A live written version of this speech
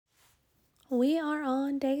We are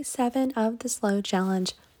on day 7 of the Slow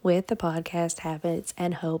Challenge with the podcast Habits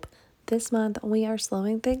and Hope. This month, we are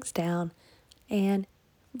slowing things down and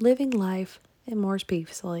living life more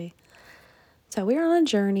peacefully. So, we are on a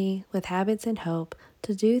journey with habits and hope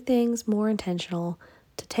to do things more intentional,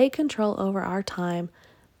 to take control over our time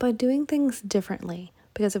by doing things differently.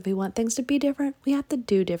 Because if we want things to be different, we have to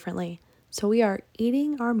do differently. So, we are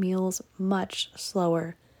eating our meals much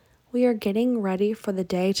slower. We are getting ready for the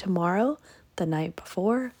day tomorrow, the night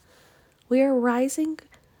before. We are rising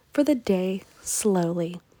for the day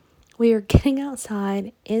slowly. We are getting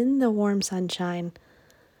outside in the warm sunshine.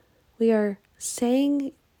 We are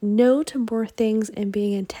saying no to more things and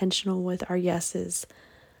being intentional with our yeses.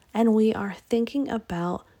 And we are thinking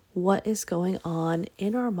about what is going on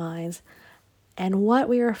in our minds and what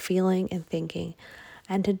we are feeling and thinking.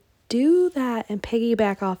 And to do that and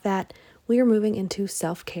piggyback off that, we are moving into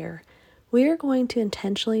self-care. We are going to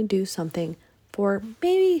intentionally do something for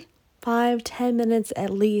maybe 5-10 minutes at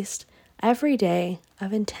least every day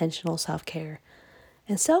of intentional self-care.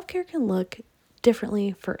 And self-care can look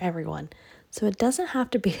differently for everyone. So it doesn't have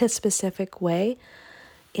to be a specific way.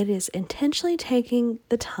 It is intentionally taking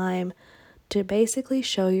the time to basically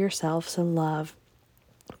show yourself some love.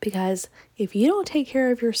 Because if you don't take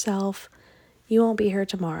care of yourself, you won't be here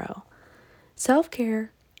tomorrow.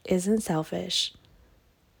 Self-care isn't selfish.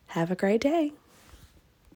 Have a great day.